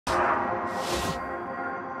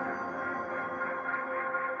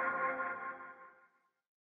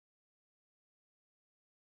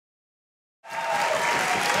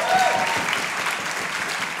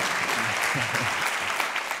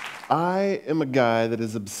I am a guy that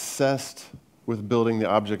is obsessed with building the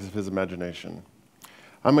objects of his imagination.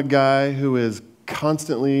 I'm a guy who is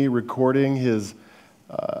constantly recording his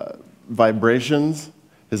vibrations,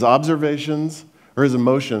 his observations, or his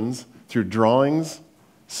emotions through drawings,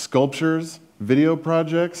 sculptures, video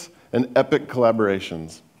projects, and epic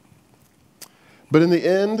collaborations. But in the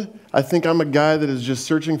end, I think I'm a guy that is just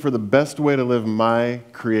searching for the best way to live my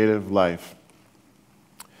creative life.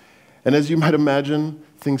 And as you might imagine,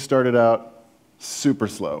 things started out super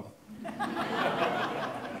slow.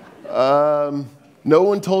 No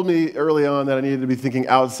one told me early on that I needed to be thinking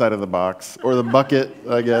outside of the box, or the bucket,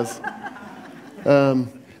 I guess.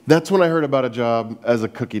 That's when I heard about a job as a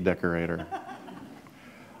cookie decorator.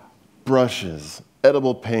 Brushes,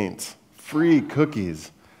 edible paints, free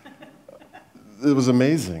cookies. It was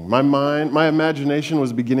amazing. My imagination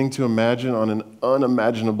was beginning to imagine on an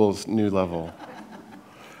unimaginable new level.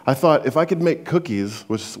 I thought, if I could make cookies,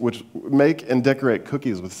 which make and decorate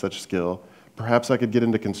cookies with such skill, perhaps I could get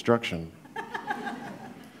into construction.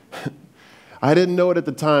 I didn't know it at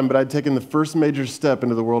the time, but I'd taken the first major step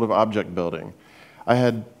into the world of object building. I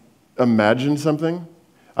had imagined something,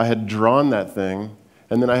 I had drawn that thing,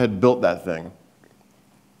 and then I had built that thing.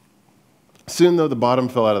 Soon, though, the bottom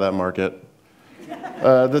fell out of that market.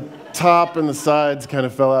 The top and the sides kind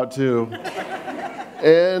of fell out, too.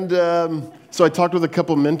 And so I talked with a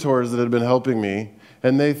couple mentors that had been helping me,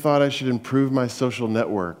 and they thought I should improve my social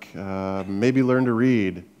network, maybe learn to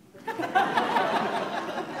read.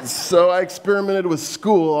 So I experimented with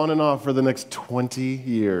school on and off for the next 20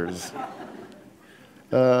 years.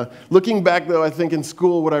 Looking back, though, I think in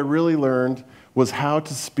school what I really learned was how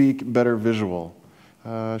to speak better visual.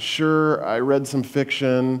 Sure, I read some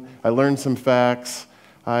fiction, I learned some facts,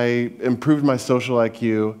 I improved my social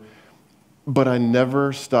IQ, but I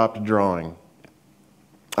never stopped drawing.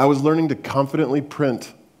 I was learning to confidently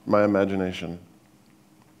print my imagination.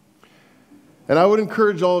 And I would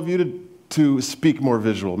encourage all of you to speak more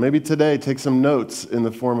visual. Maybe today, take some notes in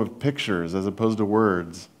the form of pictures as opposed to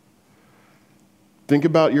words. Think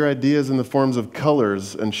about your ideas in the forms of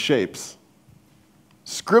colors and shapes.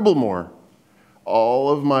 Scribble more. All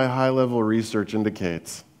of my high-level research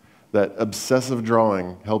indicates that obsessive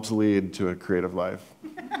drawing helps lead to a creative life.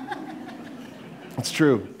 It's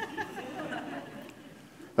true.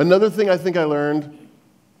 Another thing I think I learned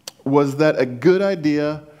was that a good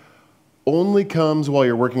idea only comes while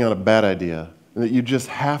you're working on a bad idea, and that you just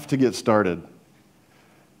have to get started.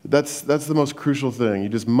 That's the most crucial thing. You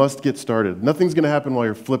just must get started. Nothing's going to happen while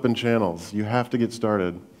you're flipping channels. You have to get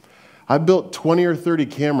started. I built 20 or 30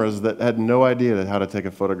 cameras that had no idea how to take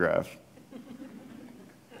a photograph.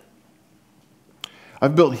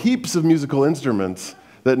 I've built heaps of musical instruments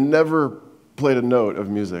that never played a note of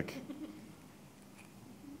music.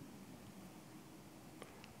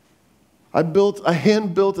 I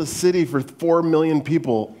hand-built a city for 4 million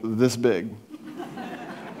people this big.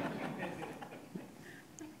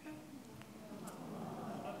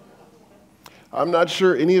 I'm not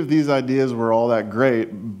sure any of these ideas were all that great,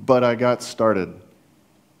 but I got started.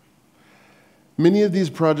 Many of these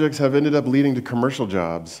projects have ended up leading to commercial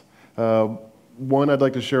jobs. One I'd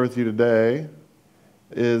like to share with you today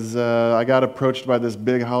is I got approached by this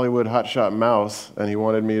big Hollywood hotshot mouse, and he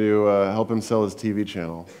wanted me to help him sell his TV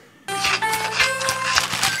channel.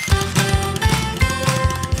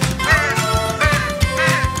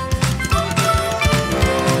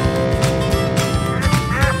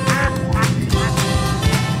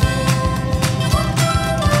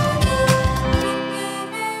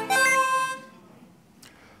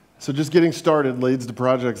 So just getting started leads to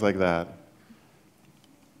projects like that.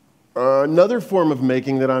 Another form of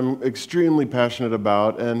making that I'm extremely passionate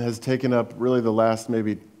about and has taken up really the last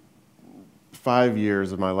maybe 5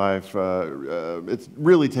 years of my life, it's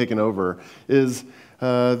really taken over, is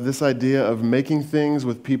this idea of making things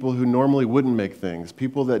with people who normally wouldn't make things,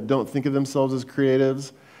 people that don't think of themselves as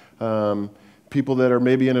creatives, people that are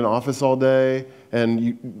maybe in an office all day,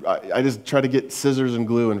 and I just try to get scissors and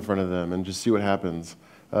glue in front of them and just see what happens.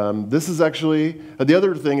 This is actually, the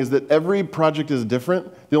other thing is that every project is different.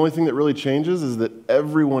 The only thing that really changes is that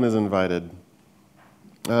everyone is invited.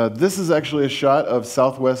 This is actually a shot of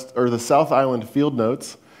the South Island Field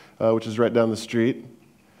Notes, which is right down the street.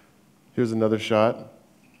 Here's another shot.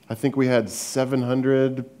 I think we had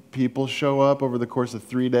 700 people show up over the course of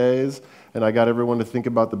 3 days, and I got everyone to think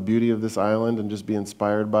about the beauty of this island and just be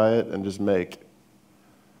inspired by it and just make.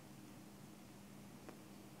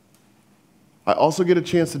 I also get a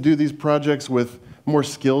chance to do these projects with more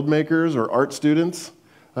skilled makers or art students.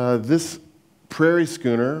 This Prairie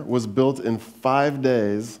schooner was built in 5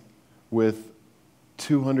 days with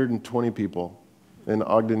 220 people. in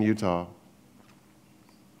Ogden, Utah.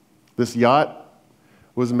 This yacht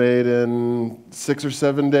was made in 6 or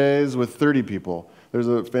 7 days with 30 people. There's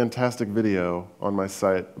a fantastic video on my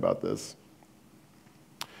site about this.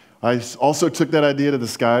 I also took that idea to the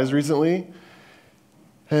skies recently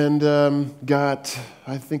and got,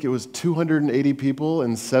 I think it was 280 people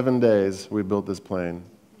in 7 days we built this plane.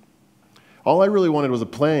 All I really wanted was a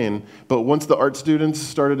plane, but once the art students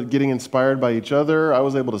started getting inspired by each other, I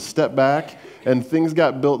was able to step back and things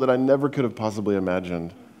got built that I never could have possibly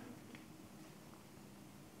imagined.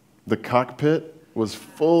 The cockpit was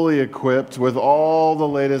fully equipped with all the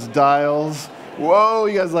latest dials. Whoa,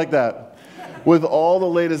 you guys like that? With all the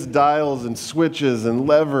latest dials and switches and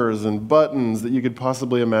levers and buttons that you could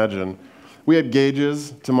possibly imagine. We had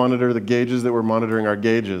gauges to monitor the gauges that were monitoring our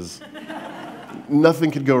gauges.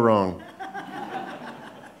 Nothing could go wrong.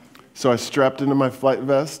 So I strapped into my flight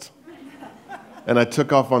vest and I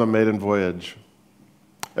took off on a maiden voyage.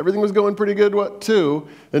 Everything was going pretty good, too,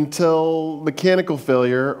 until mechanical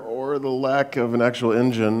failure, or the lack of an actual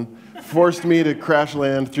engine, forced me to crash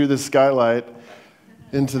land through this skylight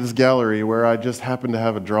into this gallery where I just happened to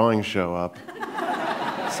have a drawing show up.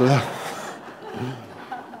 So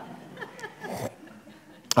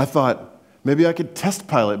I thought, maybe I could test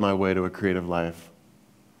pilot my way to a creative life.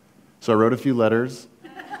 So I wrote a few letters,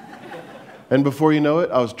 and before you know it,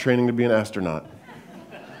 I was training to be an astronaut.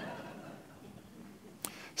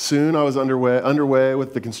 Soon I was underway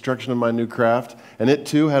with the construction of my new craft, and it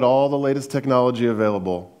too had all the latest technology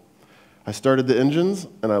available. I started the engines,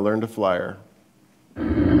 and I learned to fly her.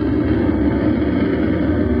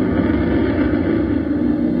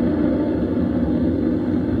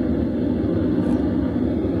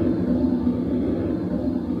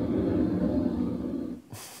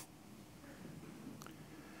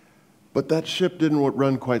 But that ship didn't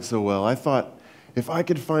run quite so well. I thought, if I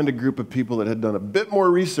could find a group of people that had done a bit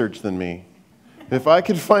more research than me, if I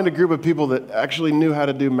could find a group of people that actually knew how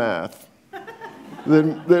to do math,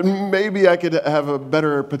 then maybe I could have a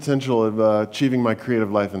better potential of achieving my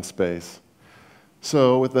creative life in space.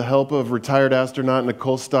 So with the help of retired astronaut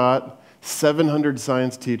Nicole Stott, 700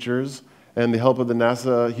 science teachers, and the help of the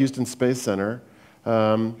NASA Houston Space Center,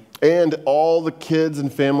 and all the kids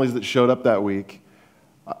and families that showed up that week,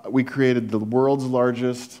 we created the world's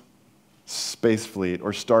largest space fleet,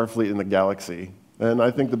 or star fleet in the galaxy, and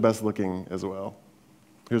I think the best looking as well.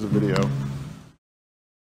 Here's a video.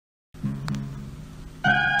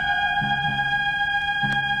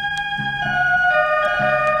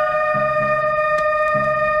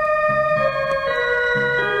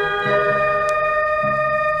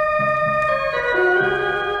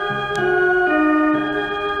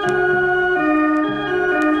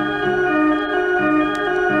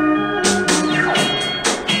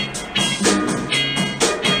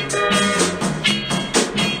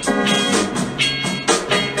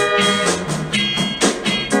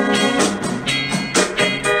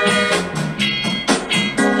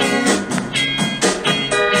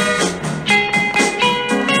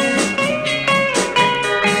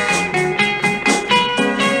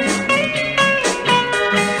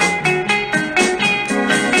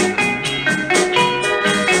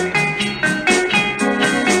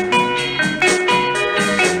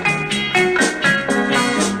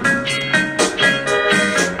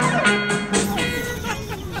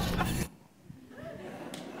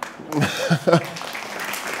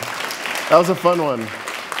 That was a fun one.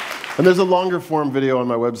 And there's a longer form video on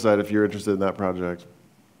my website if you're interested in that project.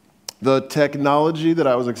 The technology that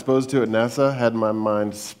I was exposed to at NASA had my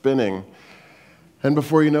mind spinning. And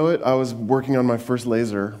before you know it, I was working on my first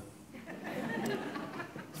laser.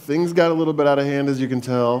 Things got a little bit out of hand, as you can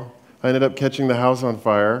tell. I ended up catching the house on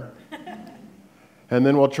fire. And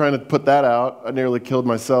then while trying to put that out, I nearly killed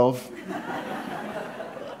myself.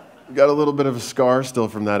 Got a little bit of a scar still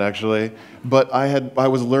from that, actually. But I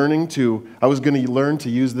was going to learn to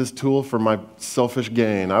use this tool for my selfish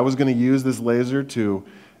gain. I was going to use this laser to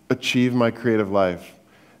achieve my creative life.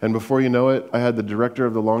 And before you know it, I had the director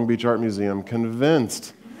of the Long Beach Art Museum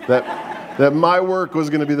convinced that my work was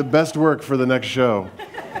going to be the best work for the next show.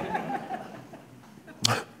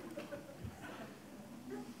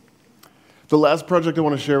 The last project I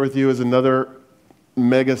want to share with you is another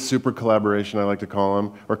mega super collaboration, I like to call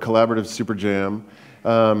them, or collaborative super jam.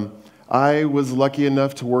 I was lucky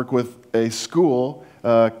enough to work with a school,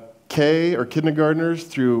 K, or kindergartners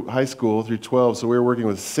through high school, through 12. So we were working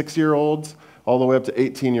with 6-year-olds all the way up to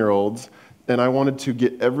 18-year-olds. And I wanted to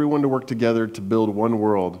get everyone to work together to build one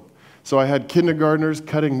world. So I had kindergartners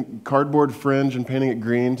cutting cardboard fringe and painting it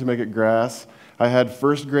green to make it grass. I had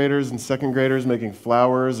first graders and second graders making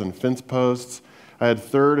flowers and fence posts. I had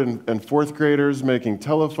third and fourth graders making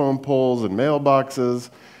telephone poles and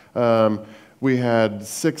mailboxes. We had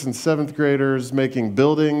 6th and 7th graders making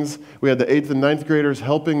buildings. We had the 8th and 9th graders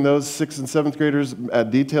helping those 6th and 7th graders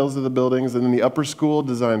add details to the buildings. And then the upper school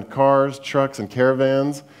designed cars, trucks, and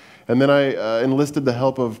caravans. And then I enlisted the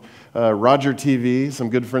help of Roger TV,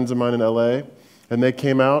 some good friends of mine in LA. And they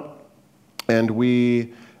came out, and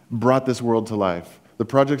we brought this world to life. The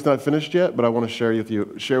project's not finished yet, but I want to share with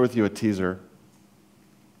you a teaser.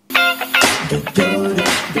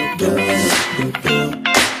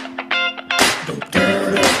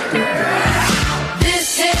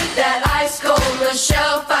 This hit that ice cold,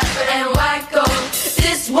 Michelle Pfeiffer and Wacko.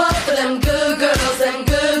 This one for them good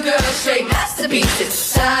girls, straight masterpieces.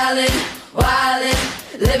 Styling,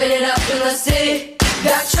 wildin', living it up in the city.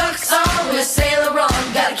 Got Chucks on with Saint Laurent,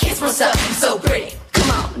 gotta kiss myself, I'm so pretty. Come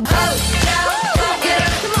on, up, down, fuck it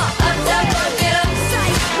up, come on, up, down, fuck it up,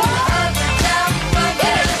 up, down, fuck it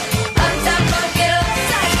up, up, down, fuck it up,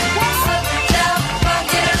 up, down, fuck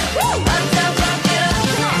it up, up, down, fuck it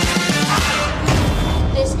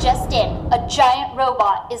up. This just in, a giant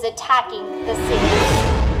robot is attacking the city.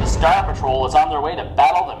 The Sky Patrol is on their way to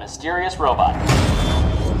battle the mysterious robot.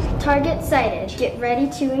 Target sighted. Get ready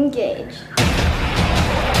to engage.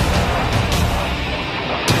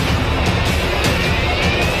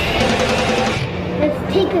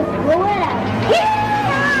 Let's take a roll it out. Yeah!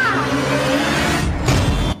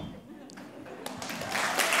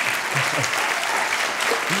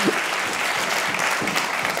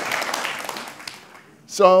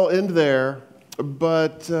 So I'll end there,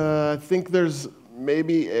 but I think there's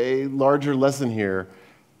maybe a larger lesson here.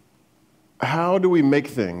 How do we make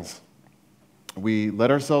things? We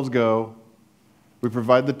let ourselves go, we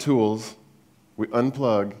provide the tools, we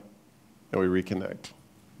unplug, and we reconnect.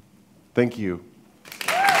 Thank you.